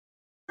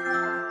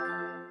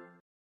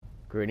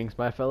Greetings,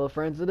 my fellow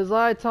friends. It is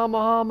I,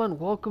 Tamahama, and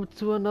welcome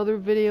to another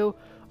video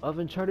of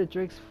Uncharted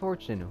Drake's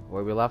Fortune.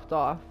 Where we left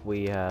off,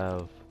 we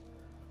have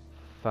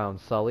found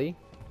Sully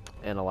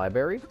in a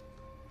library.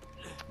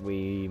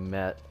 We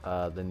met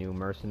the new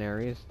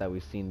mercenaries that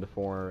we've seen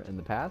before in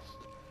the past.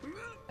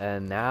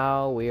 And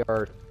now we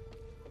are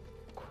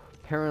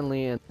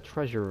apparently in the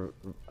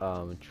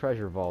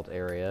treasure vault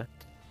area.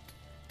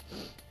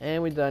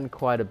 And we've done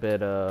quite a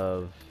bit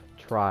of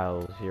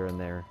trials here and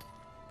there.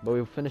 But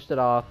we finished it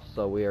off,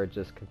 so we are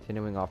just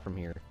continuing off from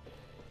here.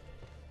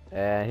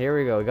 And here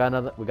we go.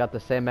 We got the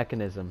same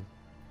mechanism.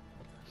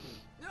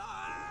 No!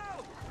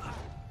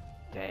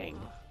 Dang.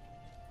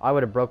 I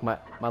would have broke my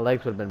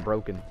legs would have been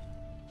broken.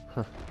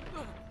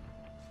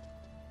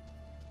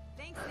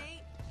 Thanks,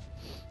 Nate.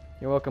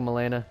 You're welcome,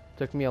 Elena.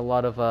 Took me a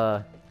lot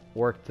of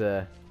work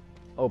to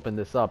open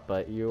this up,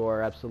 but you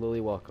are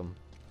absolutely welcome.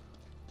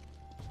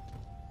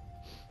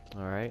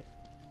 All right.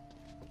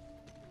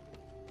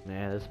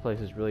 Man, this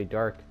place is really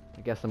dark. I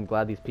guess I'm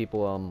glad these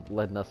people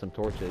lending us some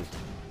torches.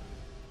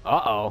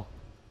 Uh-oh.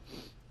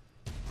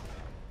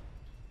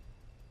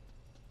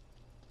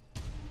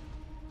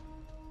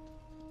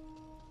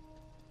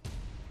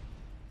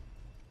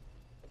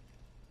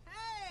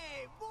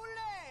 Hey, Boule!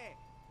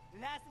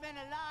 Last man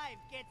alive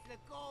gets the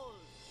gold.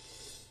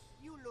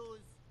 You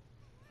lose.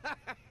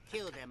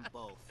 Kill them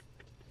both.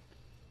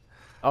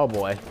 Oh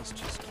boy.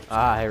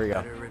 Ah, here we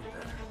go.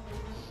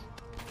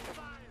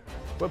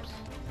 Whoops.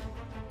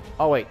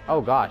 Oh wait, oh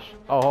gosh.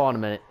 Oh, hold on a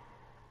minute.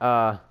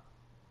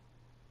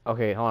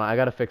 Okay, hold on, I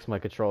gotta fix my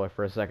controller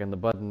for a second. The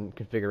button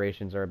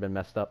configurations are a bit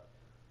messed up.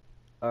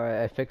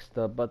 Alright, I fixed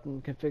the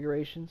button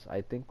configurations.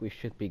 I think we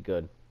should be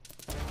good.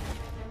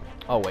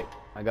 Oh wait,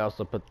 I gotta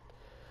also put...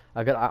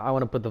 I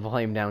wanna put the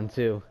volume down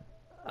too.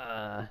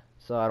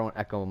 So I don't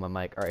echo my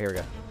mic. Alright, here we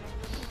go.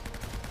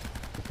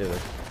 Let's do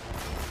this.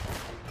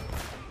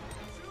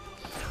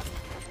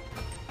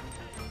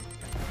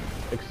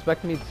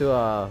 Expect me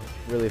to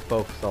really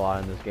focus a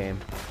lot in this game,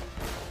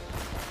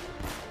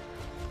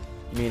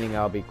 meaning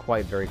I'll be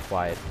very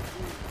quiet.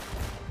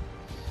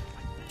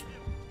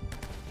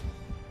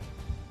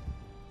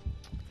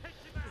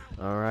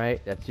 All right,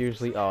 that's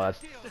usually that's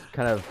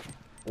kind of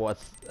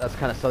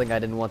something I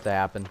didn't want to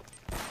happen.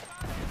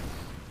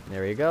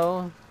 There you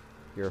go.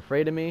 You're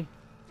afraid of me,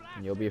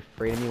 and you'll be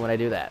afraid of me when I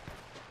do that.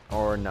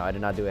 Or no, I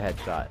did not do a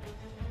headshot.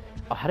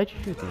 Oh, how did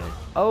you shoot me?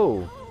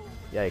 Oh,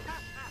 yikes.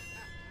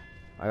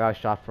 I got a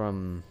shot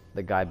from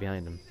the guy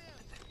behind him.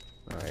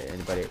 Alright,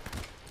 anybody?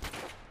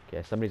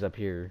 Okay, somebody's up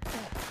here.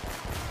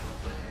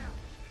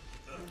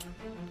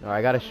 Alright,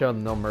 I gotta show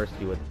them no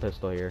mercy with the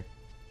pistol here.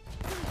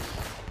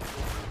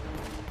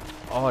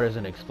 Oh, there's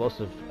an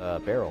explosive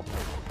barrel.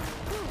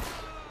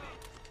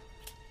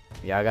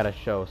 Yeah, I gotta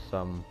show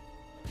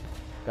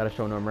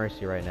no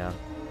mercy right now.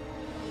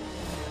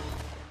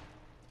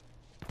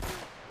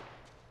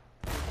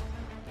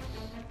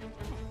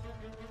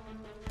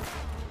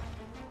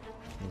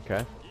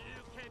 Okay.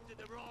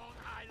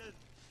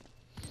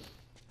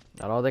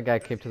 I don't think I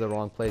came to the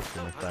wrong place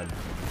here, my friend.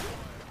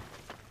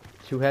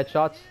 2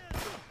 headshots?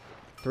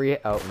 3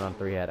 oh, not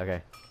 3 head,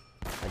 okay.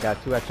 I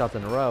got 2 headshots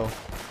in a row.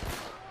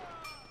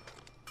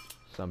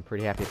 So I'm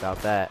pretty happy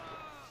about that.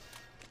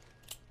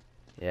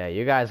 Yeah,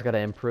 you guys gotta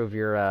improve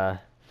your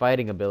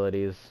fighting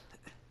abilities.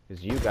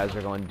 Because you guys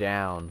are going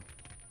down.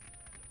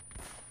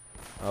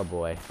 Oh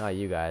boy, not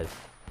you guys.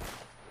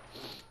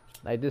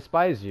 I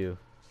despise you.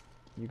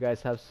 You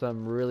guys have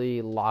some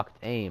really locked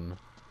aim. Know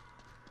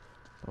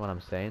what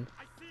I'm saying?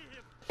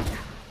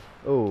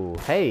 Oh,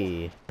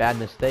 hey! Bad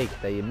mistake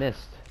that you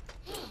missed.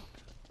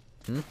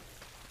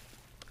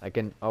 I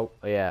can... Oh,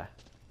 yeah.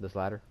 This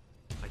ladder.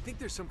 I think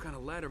there's some kind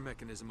of ladder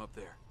mechanism up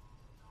there.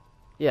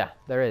 Yeah,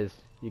 there is.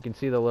 You can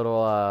see the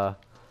little,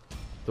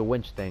 the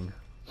winch thing.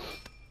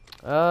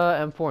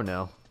 M4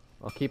 now.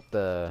 I'll keep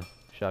the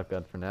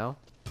shotgun for now.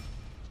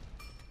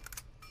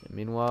 And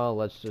meanwhile,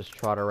 let's just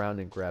trot around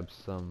and grab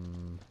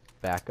some...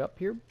 backup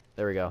here.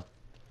 There we go.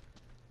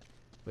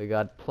 We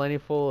got plenty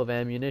full of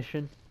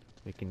ammunition.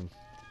 We can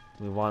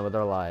move on with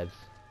our lives.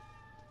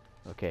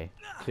 Okay,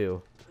 2.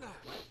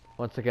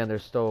 Once again, they're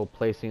still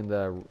placing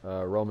the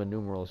Roman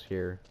numerals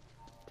here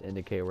to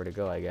indicate where to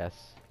go, I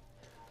guess.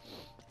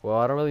 Well,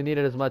 I don't really need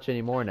it as much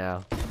anymore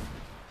now.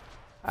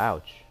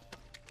 Ouch.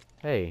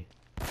 Hey.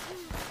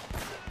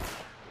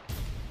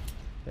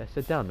 Yeah,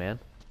 sit down, man.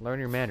 Learn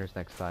your manners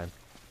next time.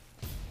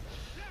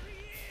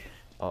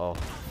 Uh-oh.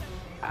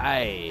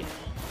 Aye.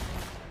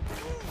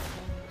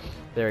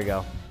 There we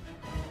go.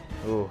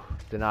 Ooh,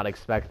 did not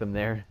expect them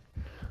there.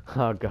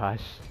 Oh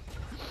gosh.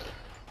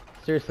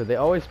 Seriously, they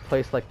always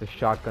place like the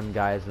shotgun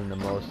guys in the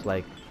most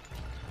like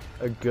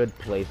good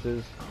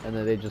places, and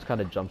then they just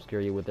kind of jump scare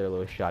you with their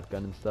little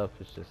shotgun and stuff.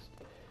 It's just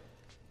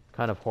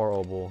kind of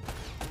horrible.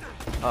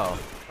 Uh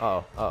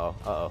oh.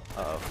 Uh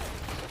oh.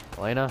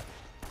 Elena,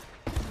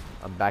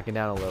 I'm backing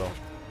down a little.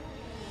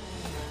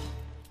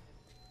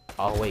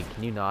 Oh wait,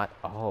 can you not?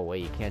 Oh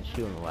wait, you can't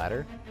shoot on the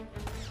ladder?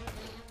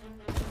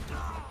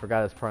 I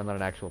forgot that's probably not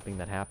an actual thing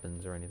that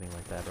happens or anything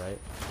like that, right?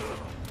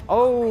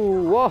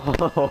 Oh,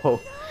 whoa!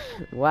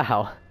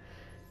 Wow.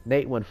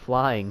 Nate went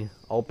flying,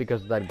 all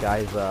because of that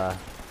guy's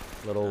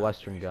little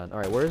Western gun. All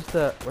right, where's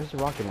the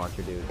rocket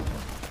launcher, dude?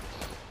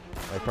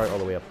 Oh, probably all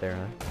the way up there,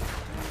 huh?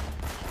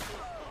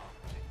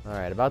 All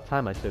right, about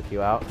time I took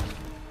you out.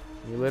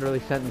 You literally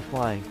sent me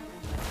flying,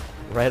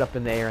 right up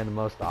in the air in the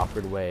most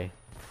awkward way.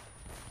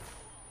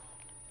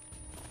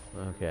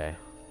 Okay.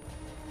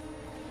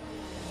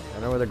 I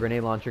don't know where the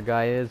grenade launcher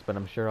guy is, but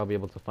I'm sure I'll be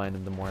able to find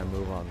him the more I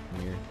move on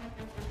from here.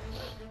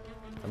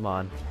 Come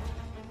on.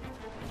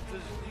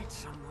 Does it lead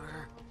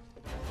somewhere?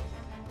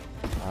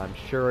 I'm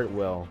sure it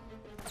will.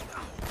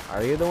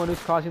 Are you the one who's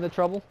causing the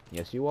trouble?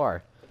 Yes, you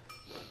are.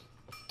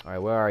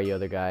 Alright, where are you,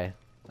 other guy?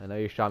 I know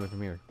you shot me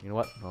from here. You know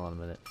what? Hold on a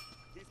minute.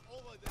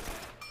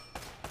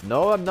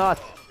 No, I'm not.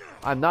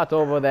 I'm not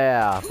over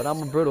there, but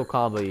I'm a brutal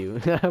combo you.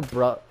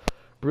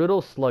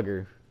 Brutal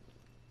slugger.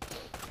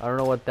 I don't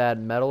know what that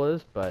metal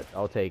is, but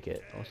I'll take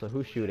it. Also,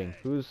 who's shooting?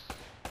 Who's...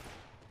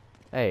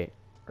 Hey,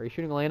 are you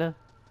shooting Elena?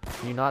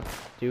 Can you not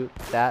do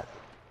that?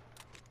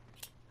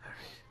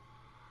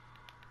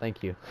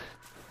 Thank you.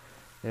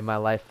 In my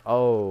life...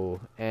 Oh,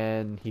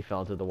 and he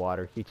fell into the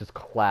water. He just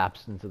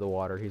collapsed into the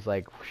water. He's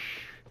like...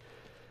 Whoosh,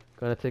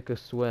 gonna take a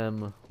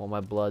swim while my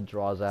blood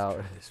draws out.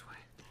 Let's try this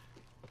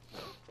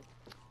way.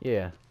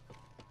 Yeah.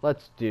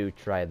 Let's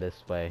try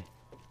this way.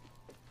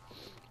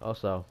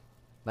 Also,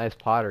 nice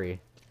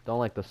pottery. Don't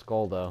like the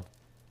skull, though.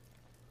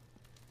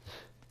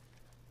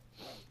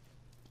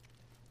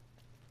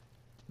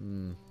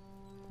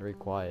 Very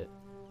quiet.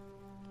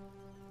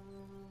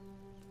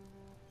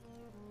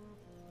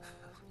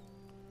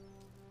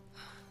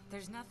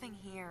 There's nothing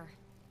here.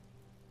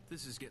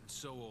 This is getting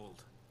so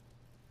old.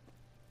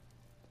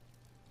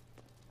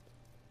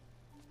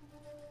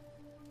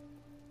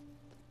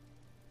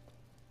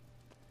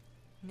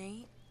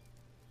 Nate?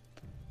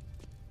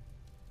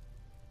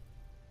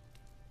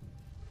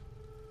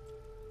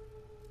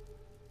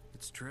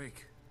 It's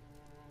Drake.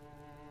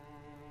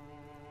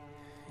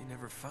 He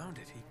never found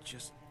it. He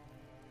just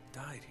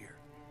died here.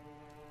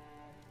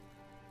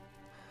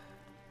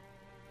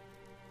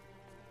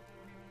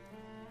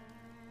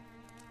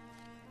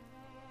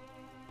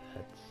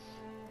 That's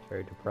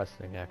very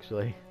depressing,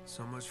 actually.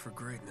 So much for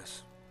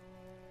greatness.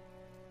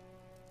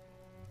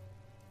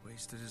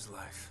 Wasted his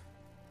life.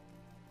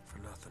 For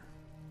nothing.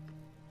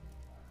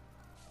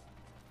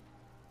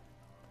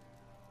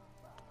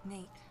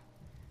 Nate,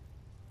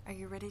 are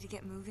you ready to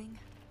get moving?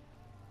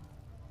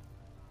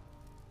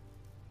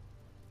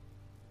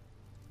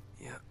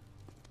 Yeah.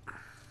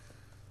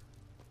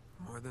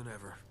 More than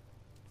ever.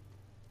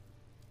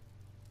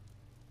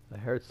 I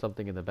heard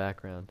something in the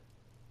background.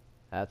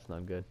 That's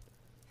not good.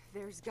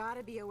 There's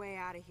gotta be a way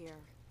out of here.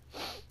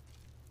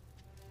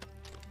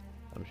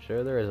 I'm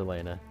sure there is,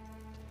 Elena.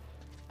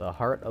 The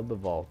heart of the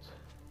vault.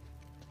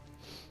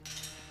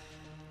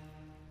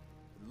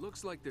 It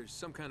looks like there's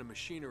some kind of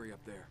machinery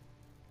up there.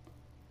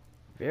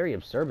 Very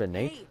observant,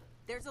 Nate. Hey,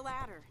 there's a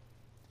ladder.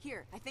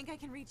 Here, I think I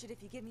can reach it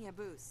if you give me a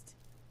boost.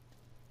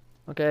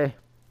 Okay.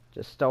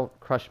 Just don't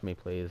crush me,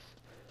 please.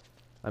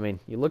 I mean,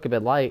 you look a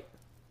bit light.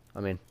 I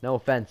mean, no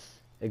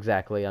offense,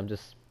 exactly. I'm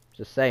just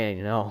saying,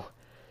 you know.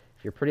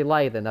 If you're pretty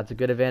light, then that's a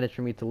good advantage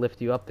for me to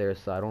lift you up there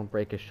so I don't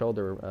break a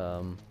shoulder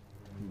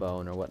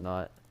bone or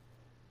whatnot.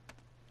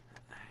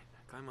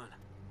 Climb on.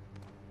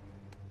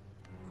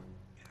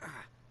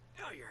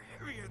 Oh, you're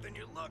heavier than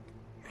you look.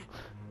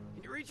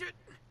 Can you reach it?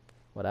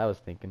 What I was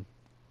thinking.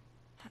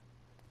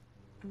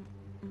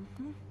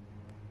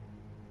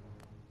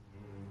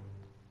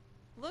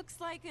 Looks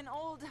like an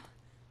old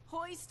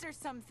hoist or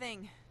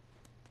something.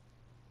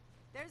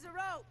 There's a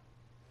rope.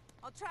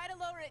 I'll try to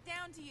lower it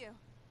down to you.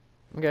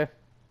 Okay.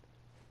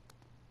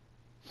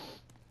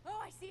 Oh,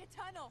 I see a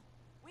tunnel.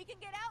 We can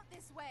get out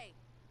this way.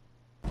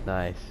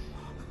 Nice.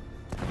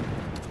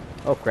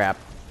 Oh, crap.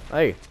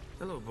 Hey.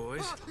 Hello,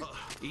 boys.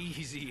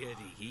 Easy,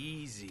 Eddie.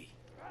 Easy.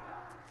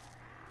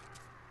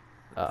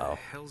 What Uh-oh. the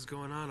hell's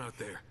going on out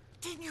there?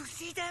 Didn't you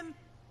see them?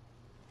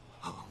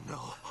 Oh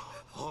no.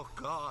 Oh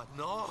God,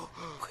 no.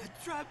 We're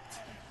trapped.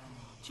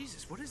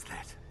 Jesus, what is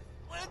that?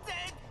 We're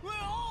dead. We're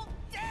all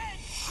dead.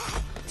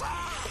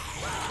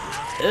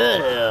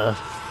 Ugh.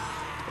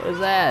 What is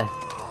that?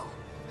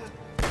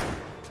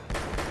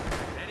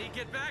 Eddie,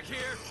 get back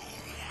here!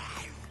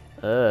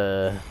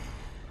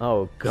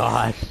 Oh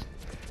gosh.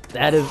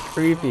 That is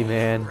creepy,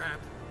 man.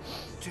 Crap.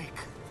 Drake,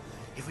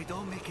 if we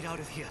don't make it out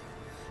of here,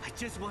 I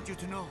just want you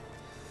to know,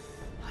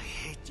 I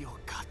hate your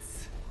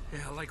guts.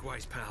 Yeah,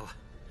 likewise, pal.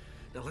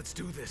 Now let's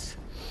do this.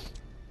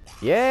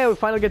 Yeah, we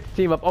finally get the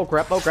team up. Oh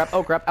crap, oh crap,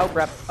 oh crap, oh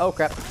crap, oh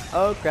crap,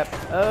 oh crap,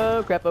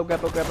 oh crap, oh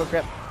crap, oh crap, oh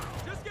crap.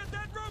 Just get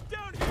that rope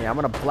down here! Yeah, I'm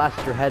gonna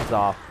blast your heads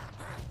off.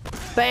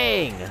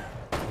 Bang!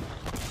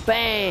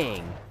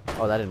 Bang!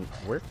 Oh, that didn't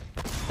work.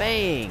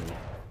 Bang!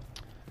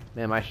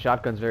 Man, my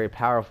shotgun's very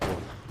powerful.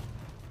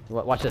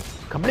 Watch this.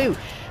 Kabloosh! You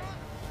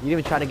didn't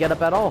even try to get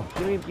up at all.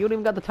 You didn't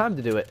even got the time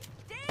to do it.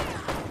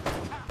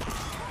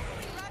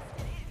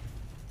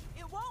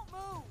 It won't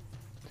move.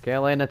 Okay,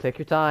 Elena, take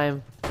your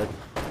time. But,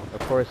 of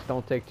course,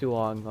 don't take too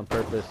long on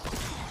purpose.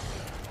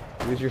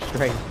 Use your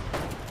strength.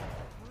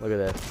 Look at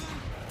this.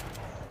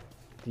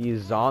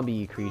 these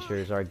zombie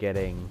creatures are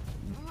getting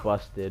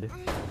busted.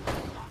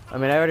 I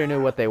mean, I already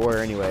knew what they were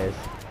anyways.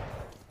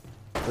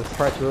 This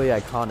part's really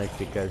iconic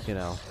because, you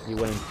know, you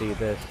wouldn't see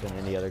this in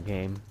any other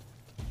game.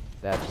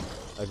 That's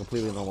a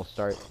completely normal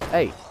start.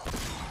 Hey!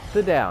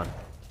 Sit down!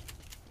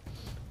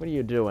 What are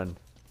you doing?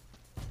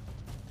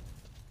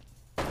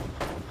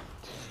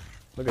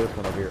 Look at this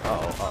one over here.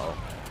 Uh-oh, uh-oh.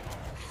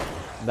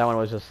 That one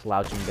was just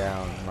slouching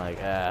down, like,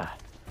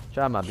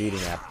 try my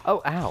beating app.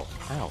 Oh, ow!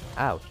 Ow!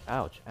 Ouch!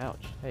 Ouch!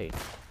 Ouch! Hey.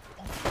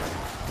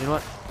 You know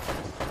what?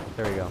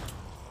 There we go.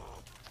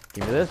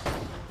 Give me this.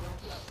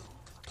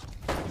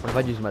 What if I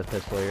use my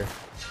pistol here?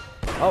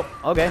 Oh,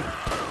 okay. That's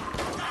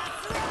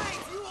right,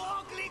 you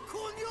ugly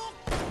kunyuk!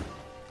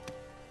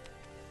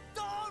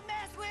 Don't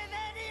mess with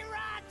any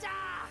Raja!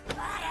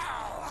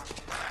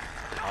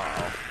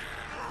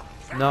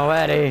 Uh-oh. No,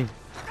 Eddie! Eddie!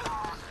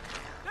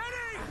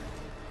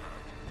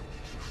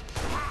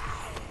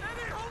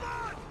 Eddie, hold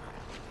on!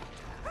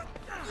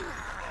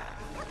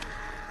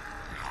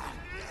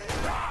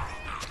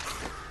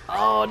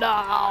 Oh no!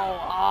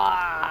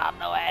 Oh,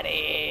 no,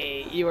 Eddie!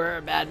 You were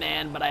a bad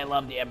man, but I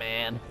loved you,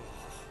 man.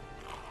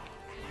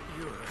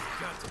 You have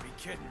got to be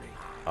kidding me.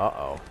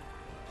 Uh-oh.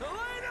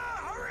 Elena,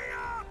 hurry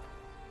up!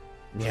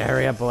 Yeah,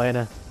 hurry up,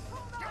 Elena.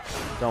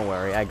 Don't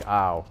worry.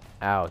 Ow.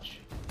 Ouch.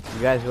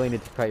 You guys really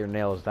need to cut your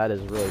nails. That is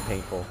really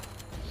painful.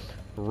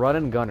 Run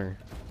and gunner.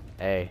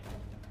 Hey.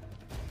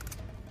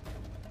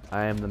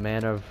 I am the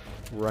man of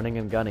running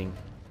and gunning.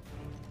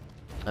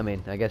 I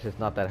mean, I guess it's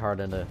not that hard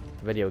in a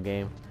video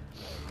game.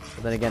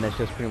 But then again, it's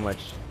just pretty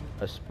much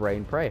a spray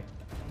and pray.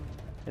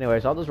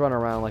 Anyways, I'll just run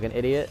around like an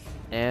idiot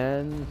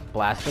and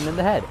blast him in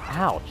the head.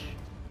 Ouch.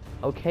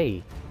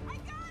 Okay.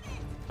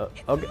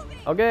 Okay.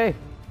 Okay.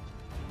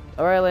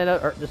 Alright,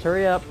 Elena, just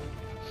hurry up.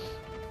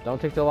 Don't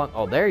take too long.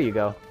 Oh, there you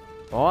go.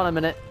 Hold on a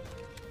minute.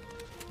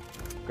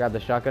 Grab the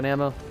shotgun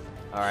ammo.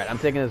 Alright, I'm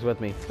taking this with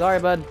me. Sorry,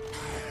 bud.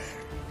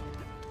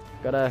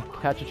 Gotta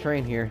catch a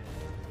train here.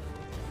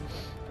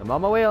 I'm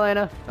on my way,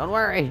 Elena. Don't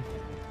worry.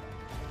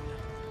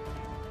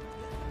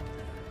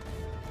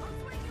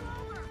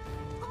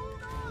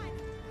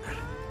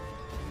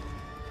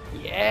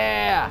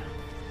 Yeah!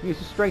 Use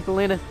the strength,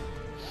 Elena.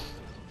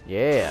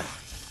 Yeah.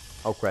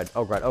 Oh crud,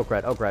 oh crud, oh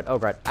crud, oh crud, oh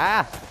crud.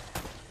 Ah!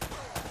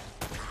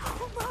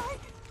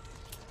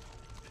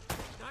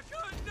 Not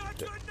good, not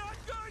good, not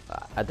good!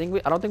 I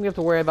don't think we have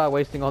to worry about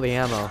wasting all the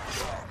ammo.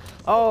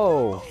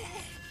 Oh!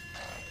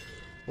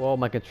 Well,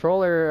 my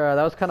controller,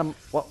 that was kind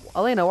of... Well,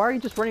 Elena, why are you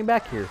just running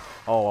back here?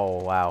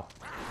 Oh, wow.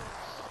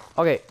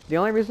 Okay, the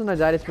only reason I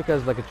died is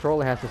because the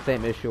controller has the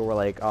same issue where,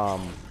 like,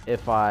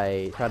 if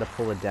I try to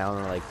pull it down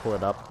or, like, pull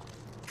it up.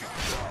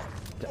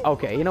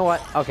 Okay, you know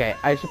what? Okay,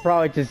 I should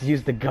probably just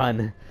use the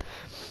gun.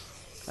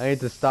 I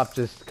need to stop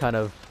just kind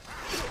of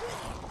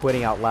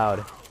quitting out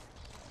loud.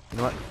 You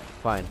know what?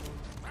 Fine.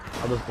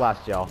 I'll just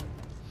blast y'all.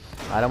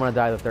 I don't want to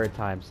die the third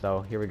time,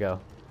 so here we go.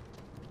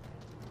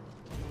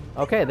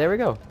 Okay, there we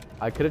go.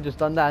 I could have just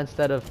done that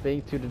instead of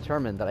being too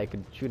determined that I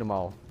could shoot them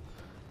all.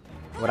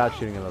 Without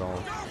shooting them at all.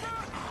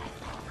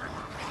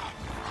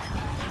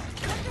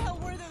 What the hell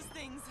were those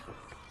things?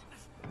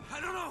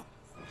 I don't know.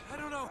 I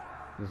don't know.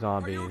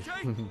 Zombies. Are you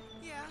okay?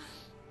 Yeah.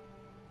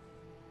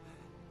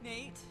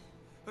 Nate?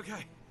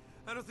 Okay.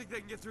 I don't think they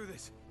can get through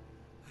this.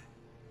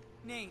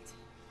 Nate,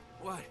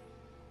 What?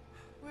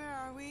 where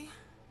are we?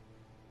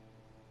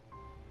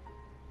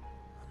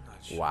 I'm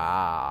not sure.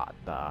 What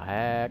the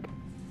heck?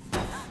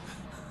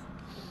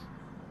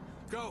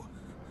 Go.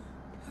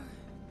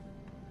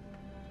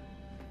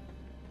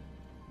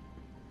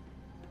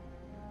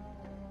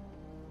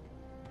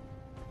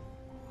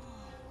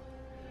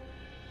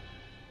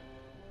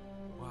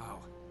 Wow.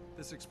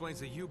 This explains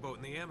the U-boat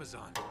in the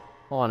Amazon.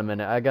 Hold on a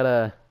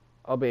minute.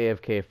 I'll be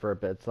AFK for a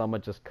bit, so I'm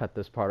gonna just cut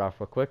this part off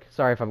real quick.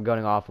 Sorry if I'm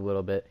going off a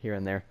little bit here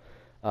and there.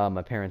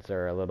 My parents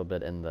are a little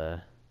bit in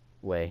the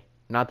way.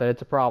 Not that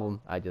it's a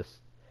problem. I just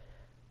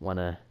want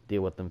to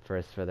deal with them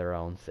first for their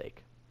own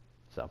sake.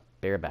 So,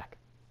 be right back.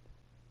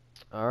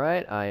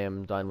 Alright, I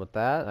am done with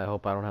that. I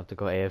hope I don't have to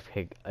go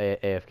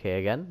AFK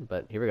again,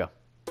 but here we go.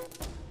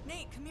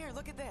 Nate, come here,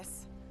 look at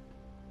this.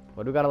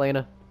 What do we got,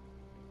 Elena?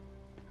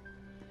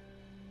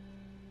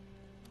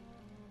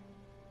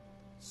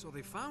 So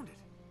they found it.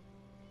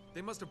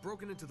 They must have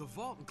broken into the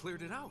vault and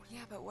cleared it out.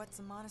 Yeah, but what's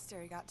a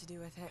monastery got to do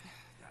with it?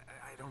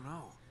 I don't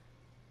know.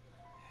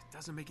 It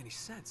doesn't make any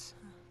sense.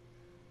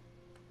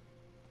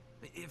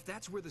 If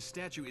that's where the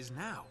statue is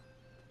now...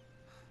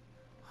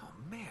 Oh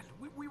man,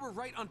 we were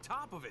right on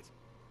top of it.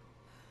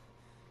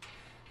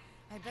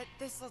 I bet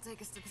this will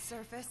take us to the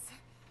surface.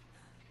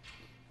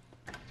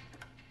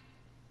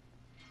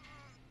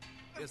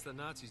 Guess the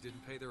Nazis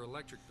didn't pay their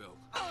electric bill.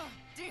 Oh,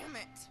 damn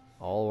it!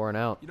 All worn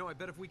out. You know, I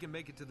bet if we can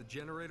make it to the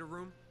generator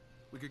room,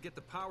 we could get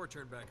the power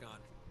turned back on.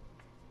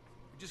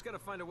 We just gotta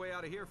find a way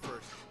out of here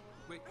first.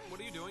 Wait, what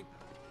are you doing?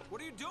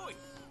 What are you doing?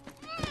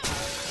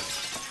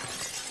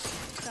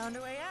 Found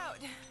a way out.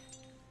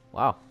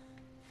 Wow.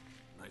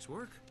 Nice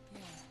work. Yeah.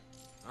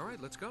 All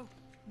right, let's go.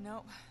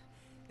 Nope.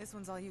 This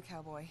one's all you,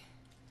 cowboy.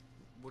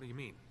 What do you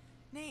mean?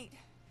 Nate,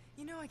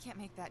 You know I can't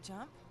make that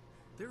jump.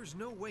 There is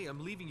no way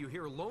I'm leaving you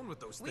here alone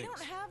with those We things.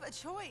 don't have a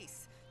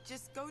choice.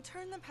 Just go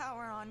turn the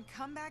power on,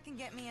 come back and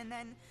get me, and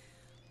then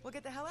we'll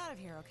get the hell out of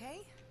here,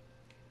 okay?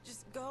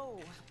 Just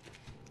go.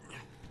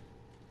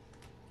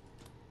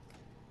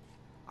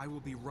 I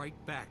will be right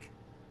back.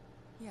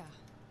 Yeah.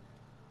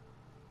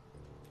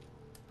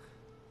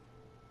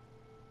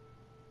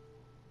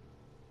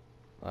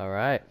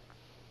 Alright.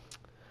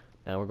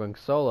 Now we're going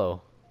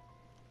solo.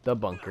 The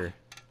Bunker.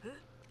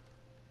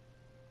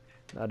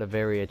 Not a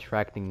very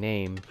attracting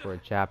name for a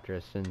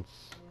chapter,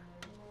 since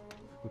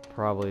we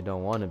probably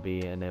don't want to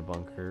be in a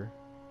bunker.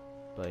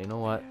 But you know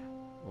what?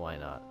 Why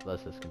not?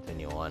 Let's just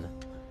continue on.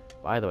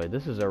 By the way,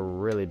 this is a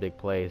really big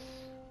place.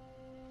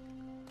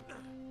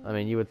 I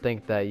mean, you would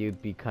think that you'd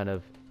be kind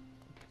of,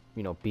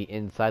 you know, be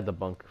inside the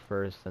bunker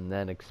first and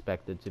then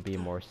expect it to be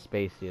more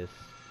spacious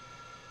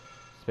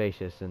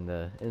in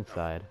the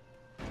inside.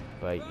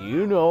 But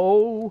you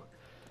know,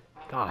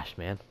 gosh,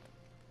 man.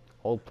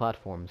 Old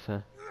platforms, huh?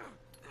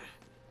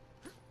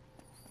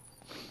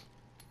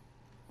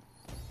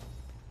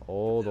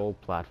 Old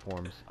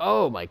platforms.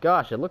 Oh my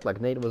gosh, it looked like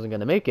Nate wasn't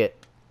gonna make it.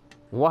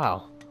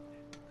 Wow.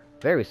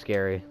 Very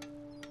scary.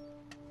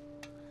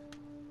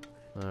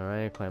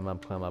 Alright, climb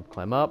up, climb up,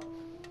 climb up.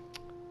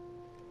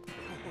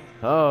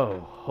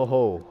 Oh, ho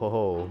ho, ho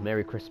ho.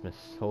 Merry Christmas.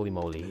 Holy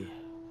moly.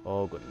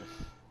 Oh goodness.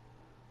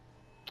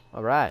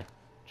 Alright,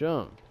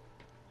 jump.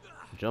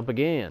 Jump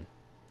again.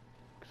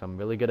 Because I'm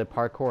really good at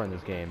parkour in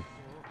this game.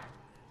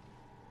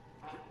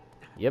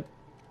 Yep.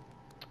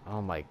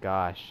 Oh my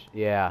gosh.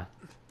 Yeah.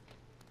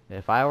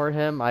 If I were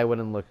him, I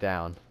wouldn't look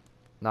down.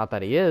 Not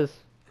that he is,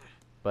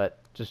 but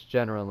just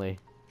generally.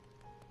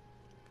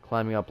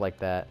 Climbing up like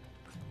that.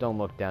 Don't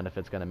look down if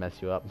it's gonna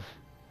mess you up.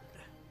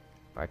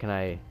 Alright, can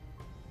I...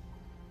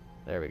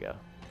 There we go.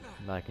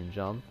 Now I can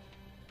jump.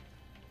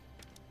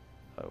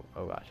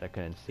 Oh gosh, I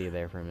couldn't see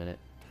there for a minute.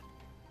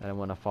 I didn't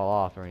want to fall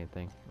off or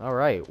anything.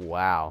 Alright,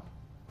 wow.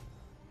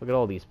 Look at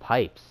all these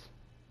pipes.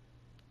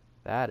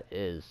 That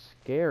is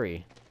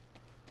scary.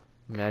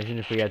 Imagine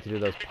if we had to do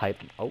those pipe...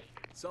 Oh.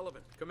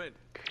 Sullivan, come in.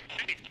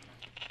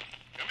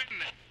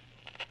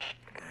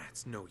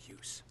 It's no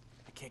use.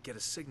 I can't get a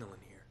signal in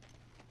here.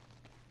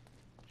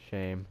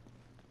 Shame.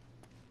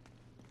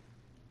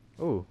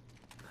 Ooh.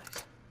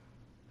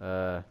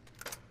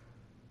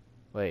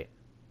 Wait.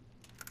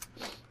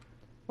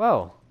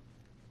 Well,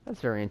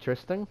 that's very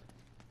interesting.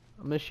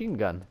 A machine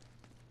gun.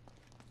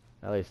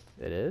 At least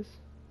it is.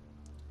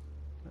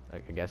 I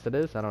guess it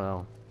is. I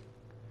don't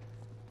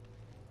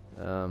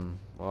know.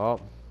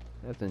 Well,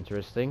 that's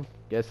interesting.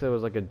 Guess it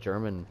was like a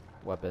German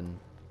weapon,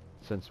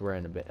 since we're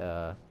in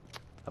a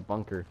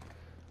bunker.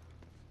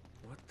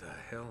 What the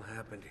hell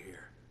happened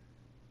here?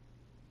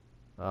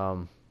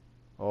 Well,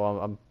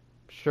 I'm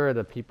sure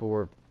that people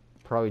were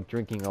probably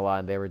drinking a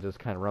lot and they were just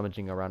kind of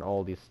rummaging around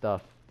all these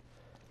stuff.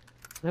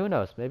 Who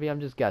knows? Maybe I'm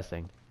just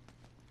guessing.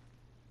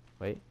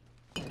 Wait.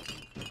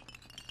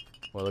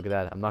 Well, look at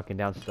that. I'm knocking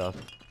down stuff.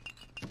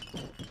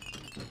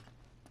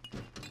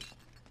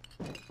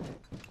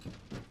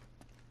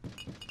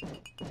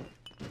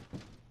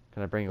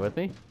 Can I bring it with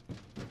me?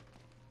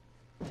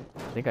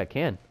 I think I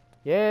can.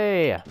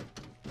 Yay!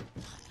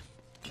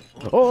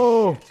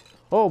 Oh!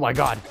 Oh my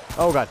god!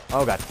 Oh god!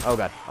 Oh god! Oh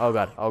god! Oh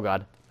god! Oh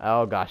god!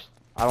 Oh gosh!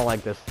 I don't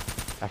like this.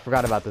 I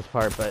forgot about this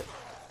part, but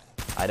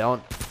I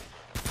don't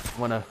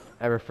want to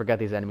ever forget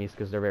these enemies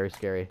because they're very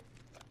scary.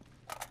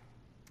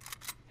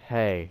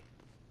 Hey.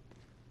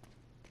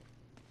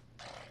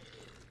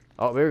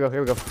 Oh, here we go.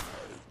 Here we go.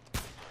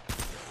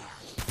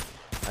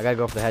 I gotta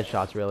go for the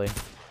headshots, really.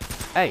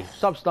 Hey,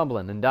 stop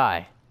stumbling and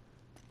die.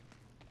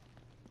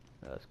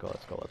 Let's go,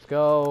 let's go, let's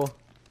go.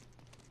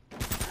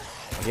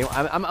 Okay,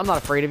 I'm not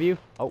afraid of you.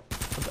 Oh,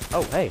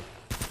 oh, hey.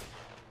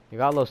 You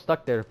got a little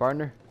stuck there,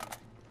 partner.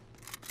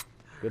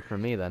 Good for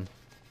me, then.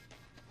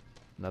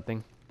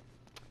 Nothing.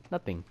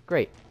 Nothing.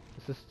 Great.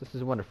 This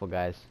is wonderful,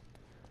 guys.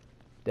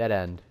 Dead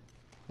end.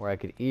 Where I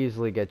could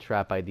easily get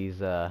trapped by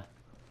these,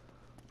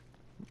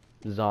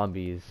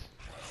 zombies.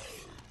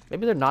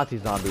 Maybe they're Nazi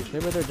zombies.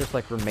 Maybe they're just,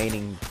 like,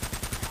 remaining...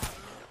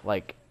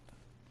 Like,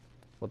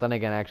 well, then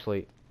again,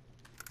 actually,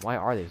 why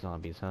are they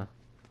zombies, huh?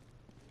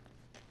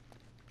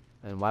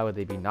 And why would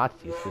they be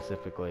Nazis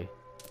specifically?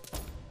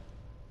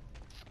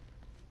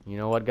 You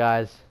know what,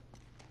 guys?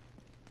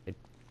 It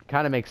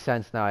kind of makes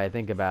sense now I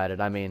think about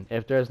it. I mean,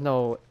 if there's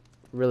no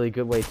really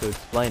good way to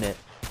explain it,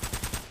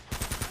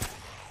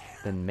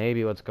 then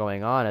maybe what's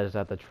going on is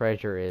that the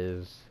treasure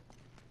is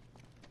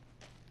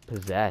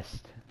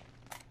possessed.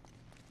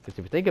 Because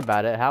if you think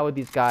about it, how would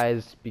these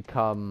guys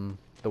become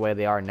the way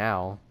they are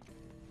now?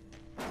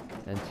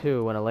 And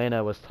two, when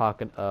Elena was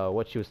talking,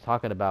 what she was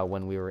talking about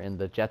when we were in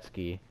the jet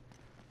ski,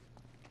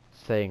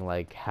 saying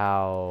like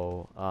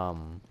how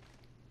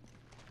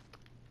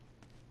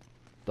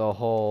the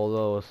whole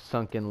little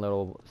sunken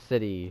little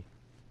city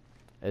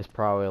is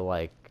probably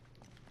like,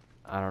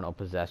 I don't know,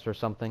 possessed or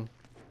something,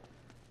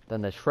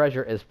 then the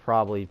treasure is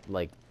probably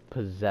like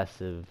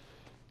possessive.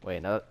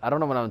 Wait, no, I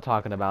don't know what I'm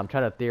talking about. I'm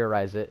trying to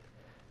theorize it,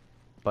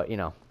 but you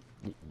know,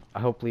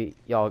 hopefully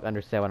y'all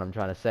understand what I'm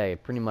trying to say.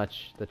 Pretty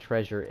much the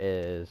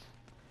treasure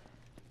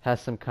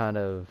has some kind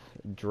of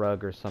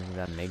drug or something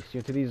that makes you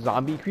into these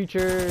zombie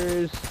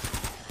creatures.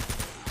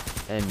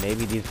 And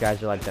maybe these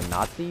guys are like the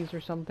Nazis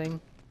or something.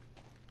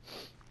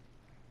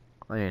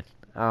 I mean,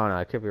 I don't know,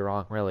 I could be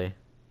wrong, really.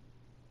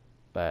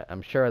 But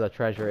I'm sure the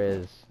treasure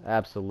is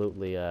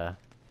absolutely, you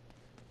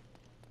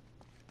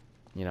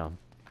know,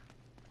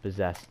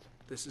 possessed.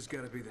 This has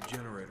got to be the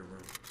generator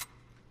room.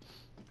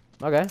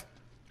 Okay.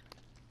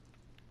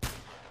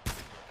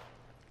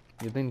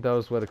 You'd think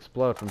those would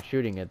explode from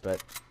shooting it,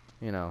 but,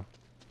 you know,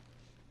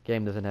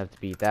 game doesn't have to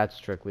be that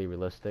strictly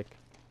realistic.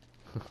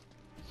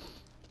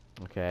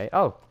 Okay.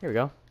 Oh, here we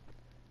go.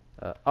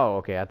 Oh,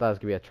 okay. I thought it was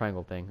gonna be a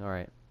triangle thing. All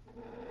right.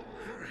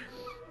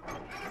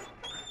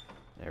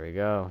 There we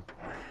go.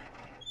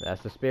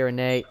 That's the spirit,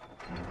 Nate.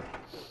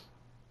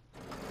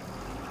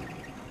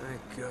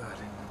 Thank God.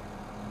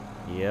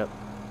 Yep.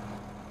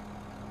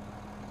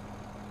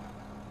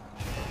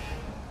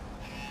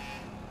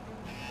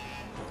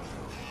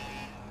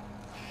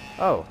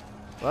 Oh,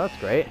 well, that's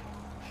great.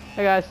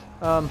 Hey guys.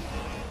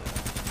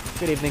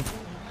 Good evening.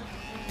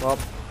 Well,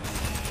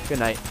 good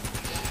night.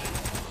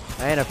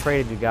 I ain't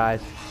afraid of you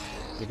guys.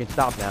 You can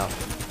stop now.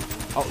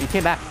 Oh, you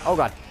came back. Oh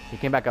god, you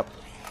came back up.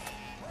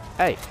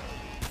 Hey.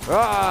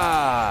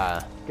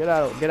 Ah! Get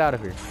out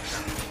of here.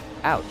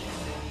 Ouch.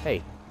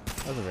 Hey,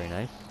 that wasn't very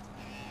nice.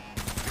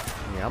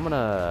 Yeah, I'm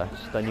gonna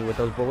stun you with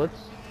those bullets.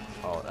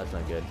 Oh, that's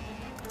not good.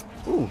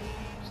 Ooh,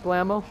 still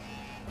ammo.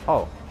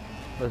 Oh,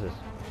 what is this?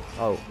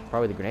 Oh,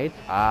 probably the grenades.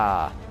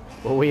 Ah,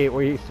 well,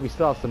 we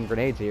still have some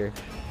grenades here.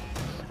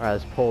 All right,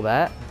 let's pull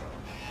that.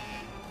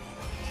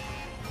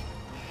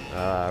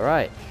 All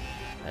right.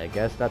 I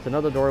guess that's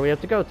another door we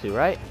have to go to,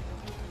 right?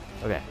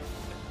 Okay.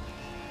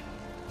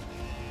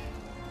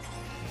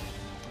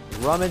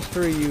 Rummage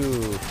through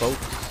you,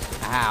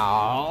 folks.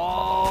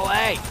 Ow!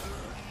 Hey!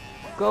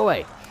 Go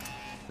away.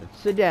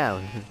 Sit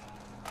down.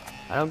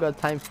 I don't got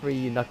time for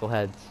you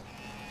knuckleheads.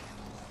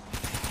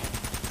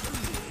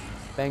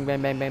 Bang,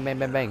 bang, bang, bang, bang,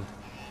 bang, bang.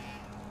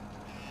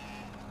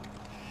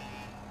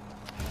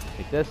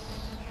 Take this.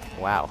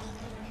 Wow.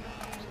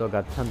 Still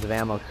got tons of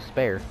ammo to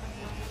spare.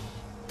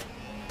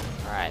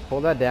 Alright,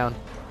 pull that down.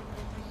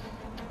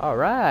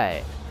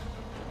 Alright.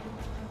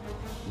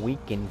 We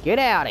can get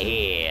out of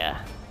here.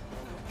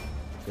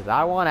 Because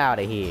I want out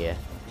of here.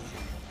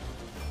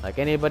 Like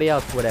anybody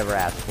else would ever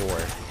ask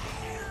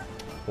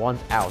for.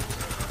 One's out.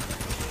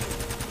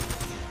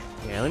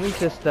 Yeah, let me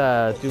just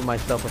do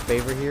myself a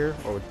favor here.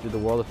 Or do the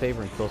world a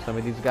favor and kill some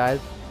of these guys.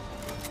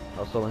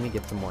 Also, let me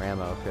get some more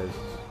ammo. Because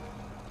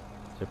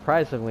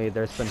surprisingly,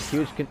 there's some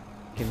huge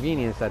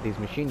convenience that these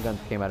machine guns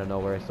came out of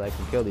nowhere. So I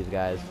can kill these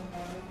guys.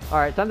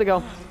 Alright, time to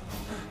go.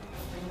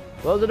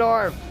 Close the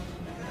door.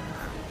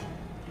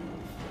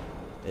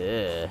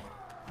 Ugh.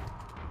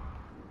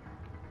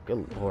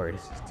 Good lord.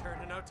 This is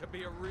turning out to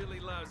be a really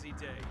lousy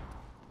day.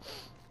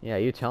 Yeah,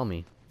 you tell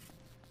me.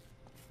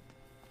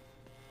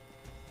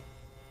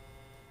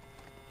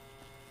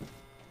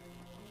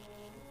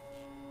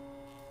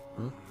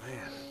 Oh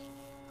man,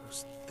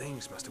 those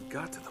things must have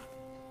got to them.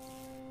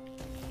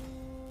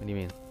 What do you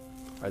mean?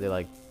 Are they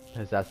like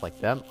possessed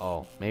like them?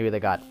 Oh, maybe they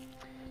got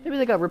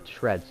ripped to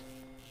shreds.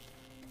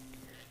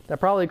 That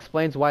probably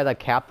explains why the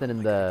captain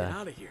in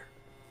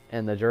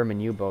the German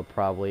U-boat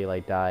probably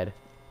like died,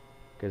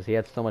 because he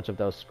had so much of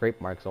those scrape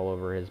marks all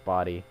over his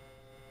body.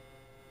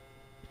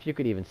 If you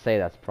could even say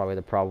that's probably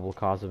the probable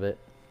cause of it.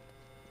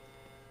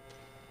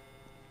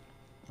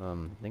 I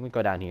think we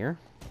go down here.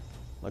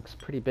 Looks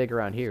pretty big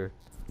around here.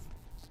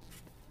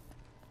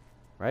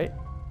 Right?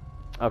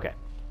 Okay.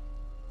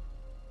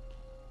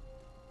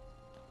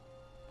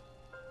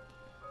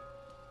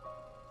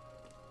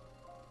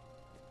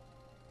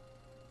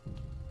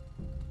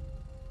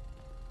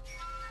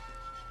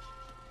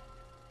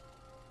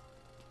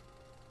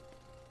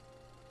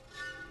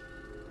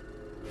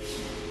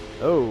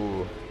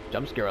 Oh,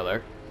 jump scare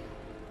alert.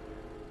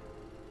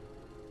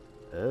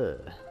 Ugh.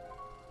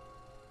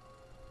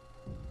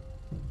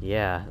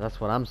 Yeah, that's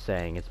what I'm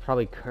saying. It's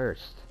probably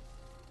cursed.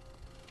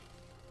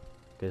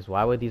 Because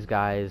why would these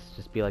guys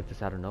just be like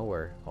this out of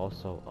nowhere?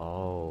 Also,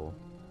 oh.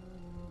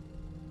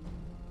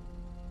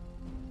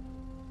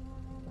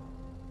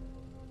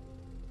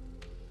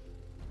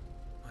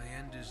 My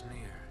end is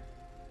near.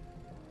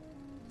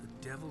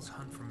 The devils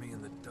hunt for me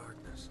in the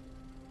darkness.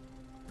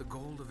 The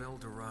gold of El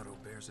Dorado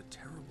bears a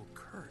terrible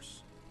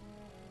curse.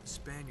 The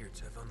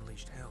Spaniards have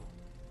unleashed hell,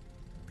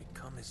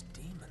 become as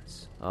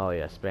demons. Oh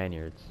yeah,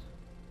 Spaniards.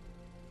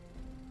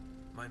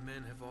 My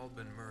men have all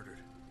been murdered,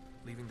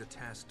 leaving the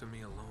task to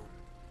me alone.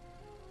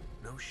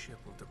 No ship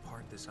will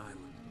depart this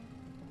island.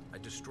 I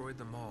destroyed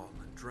them all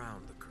and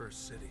drowned the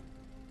cursed city.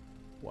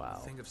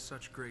 Wow. A thing of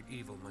such great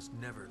evil must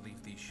never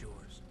leave these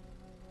shores.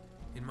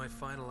 In my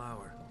final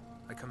hour,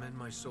 I commend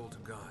my soul to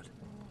God.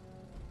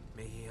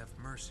 May he have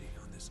mercy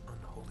on this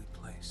unholy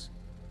place.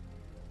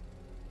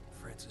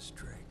 Francis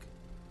Drake.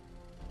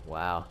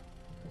 Wow.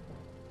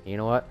 You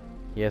know what?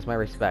 He has my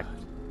respect.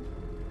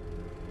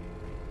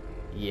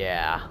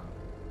 Yeah.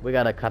 We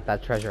gotta cut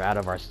that treasure out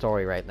of our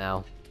story right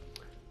now.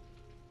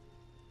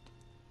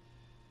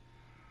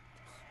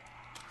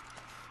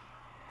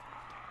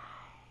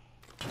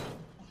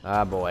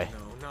 Ah, boy.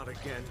 No, not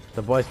again.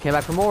 The boys came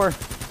back for more.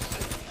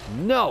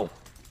 No!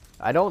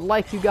 I don't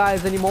like you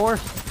guys anymore.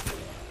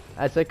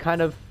 As I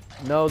kind of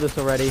know this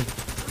already.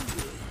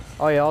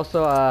 Oh yeah,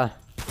 also,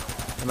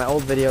 in my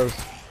old videos,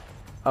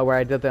 where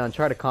I did the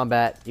Uncharted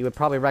combat, you would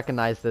probably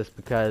recognize this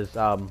because,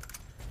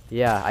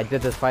 yeah, I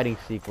did this fighting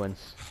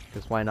sequence.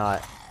 Because why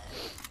not?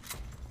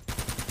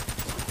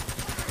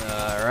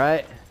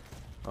 Alright.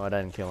 Oh, I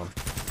didn't kill him.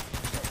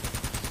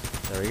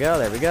 There we go,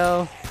 there we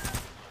go.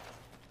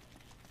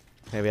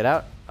 Can I get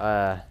out?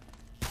 I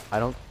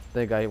don't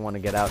think I want to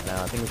get out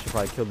now. I think we should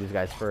probably kill these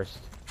guys first.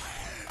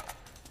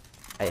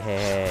 Hey, hey,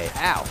 hey,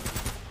 hey. Ow!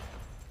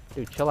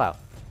 Dude, chill out.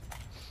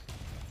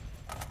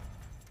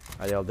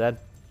 Are they all dead?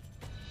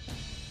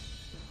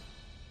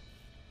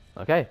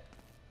 Okay.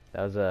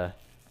 That was a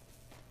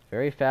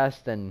very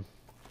fast and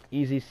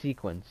easy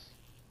sequence.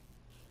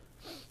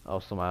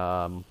 Also,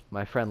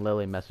 my friend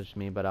Lily messaged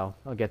me, but I'll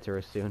get to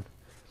her soon.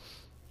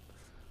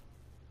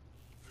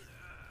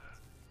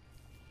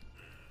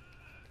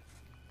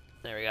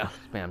 There we go.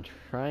 Spam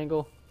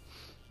triangle.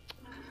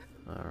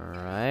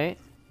 Alright.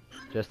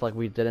 Just like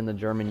we did in the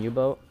German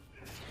U-boat.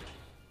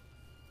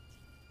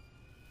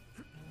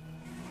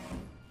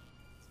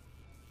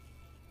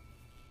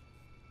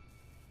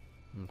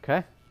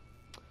 Okay.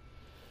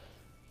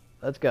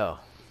 Let's go.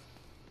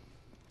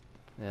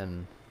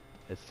 And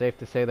it's safe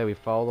to say that we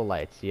follow the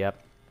lights. Yep.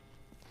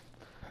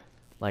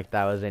 Like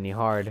that was any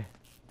hard.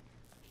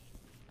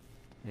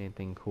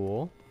 Anything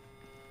cool?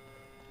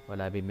 Would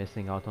I be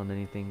missing out on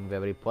anything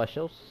very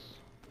precious?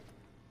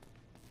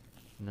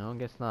 No,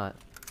 guess not.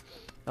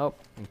 Oh,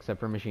 except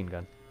for machine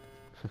gun.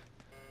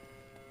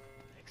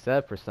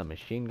 Except for some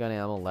machine gun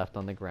ammo left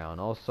on the ground.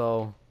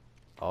 Also,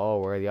 oh,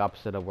 we're the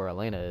opposite of where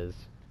Elena is.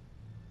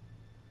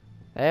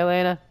 Hey,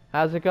 Elena,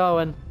 how's it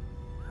going?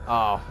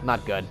 Oh,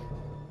 not good.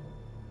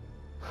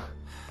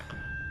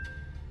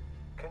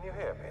 Can you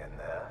hear me in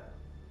there?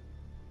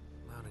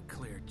 Loud and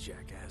clear,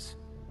 jackass.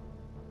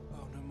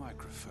 Oh, no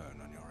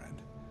microphone on your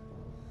end.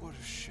 What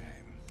a shame.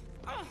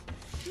 Oh,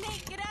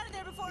 Nate, get out of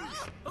there before...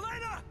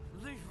 Elena!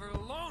 Leave her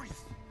alone!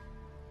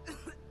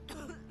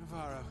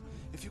 Navarro,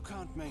 if you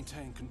can't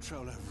maintain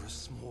control over a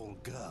small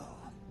girl,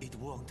 It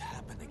won't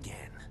happen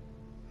again.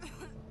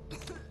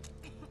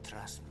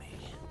 Trust me.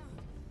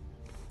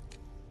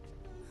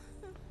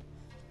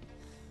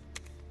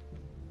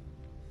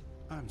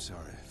 I'm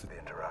sorry for The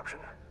interruption.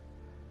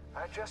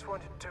 I just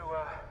wanted to,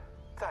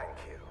 thank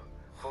you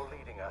for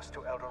leading us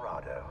to El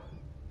Dorado.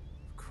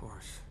 Of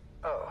course.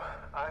 Oh,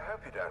 I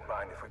hope you don't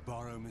mind if we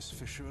borrow Miss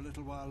Fisher a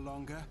little while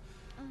longer,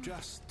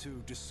 just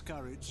to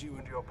discourage you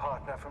and and your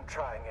partner from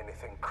trying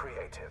anything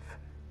creative.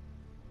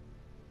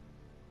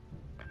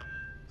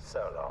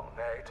 So long,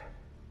 Nate.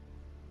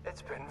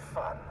 It's been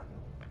fun.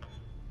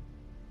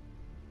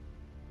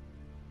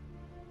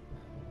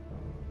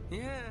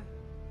 Yeah.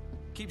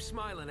 Keep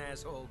smiling,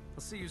 asshole.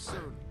 I'll see you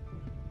soon.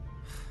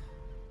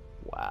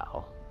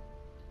 Wow.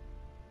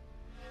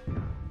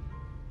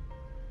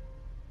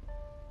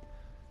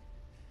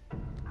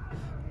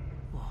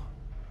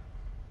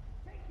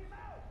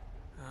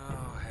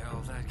 Oh,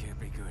 hell, that can't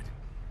be good.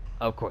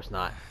 Of course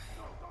not.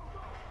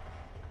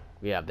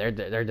 Yeah,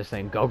 they're just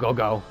saying go, go,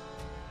 go.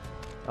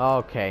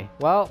 Okay,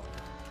 well,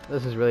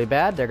 this is really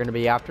bad. They're gonna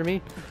be after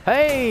me.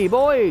 Hey,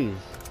 boys!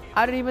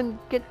 I didn't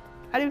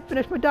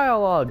finish my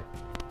dialogue.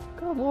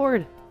 Good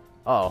lord.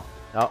 Oh,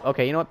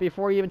 okay. You know what?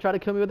 Before you even try to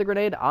kill me with a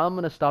grenade, I'm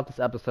gonna stop this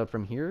episode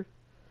from here.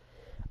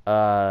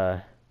 Yeah,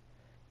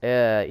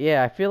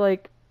 I feel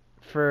like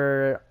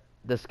for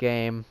this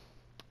game,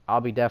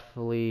 I'll be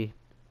definitely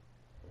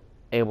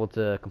able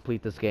to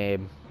complete this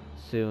game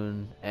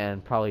soon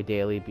and probably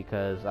daily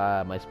because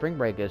my spring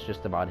break is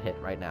just about hit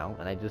right now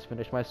and I just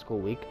finished my school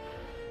week.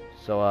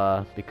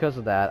 So because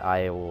of that,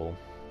 I will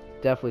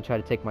definitely try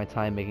to take my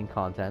time making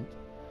content.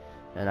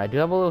 And I do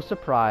have a little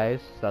surprise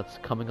that's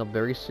coming up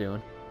very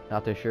soon.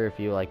 Not too sure if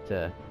you like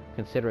to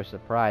consider a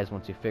surprise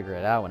once you figure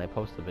it out when I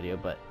post the video,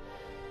 but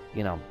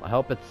you know, I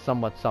hope it's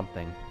somewhat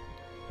something.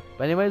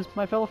 But anyways,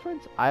 my fellow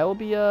friends, I will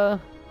be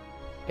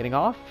getting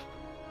off.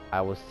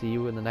 I will see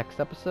you in the next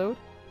episode.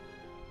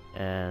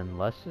 And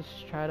let's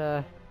just try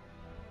to,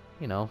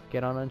 you know,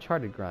 get on an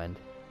Uncharted grind.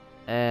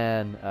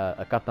 And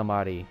a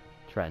Katamari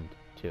trend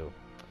too.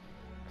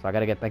 So I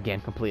gotta get that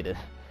game completed.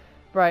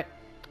 Right.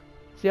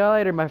 See y'all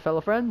later, my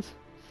fellow friends.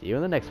 See you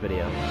in the next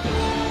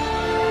video.